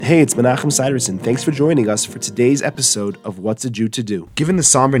Hey, it's Menachem Siderson. Thanks for joining us for today's episode of What's a Jew to Do. Given the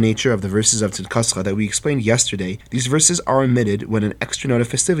somber nature of the verses of Tzidkascha that we explained yesterday, these verses are omitted when an extra note of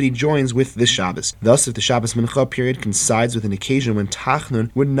festivity joins with this Shabbos. Thus, if the Shabbos Mincha period coincides with an occasion when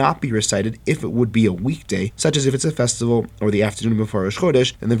Tachnun would not be recited if it would be a weekday, such as if it's a festival or the afternoon before Rosh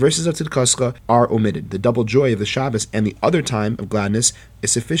Chodesh, then the verses of Tzidkascha are omitted. The double joy of the Shabbos and the other time of gladness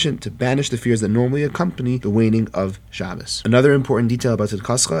is sufficient to banish the fears that normally accompany the waning of Shabbos. Another important detail about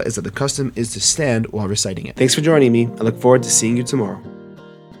Tzidkascha is that the custom is to stand while reciting it. Thanks for joining me. I look forward to seeing you tomorrow.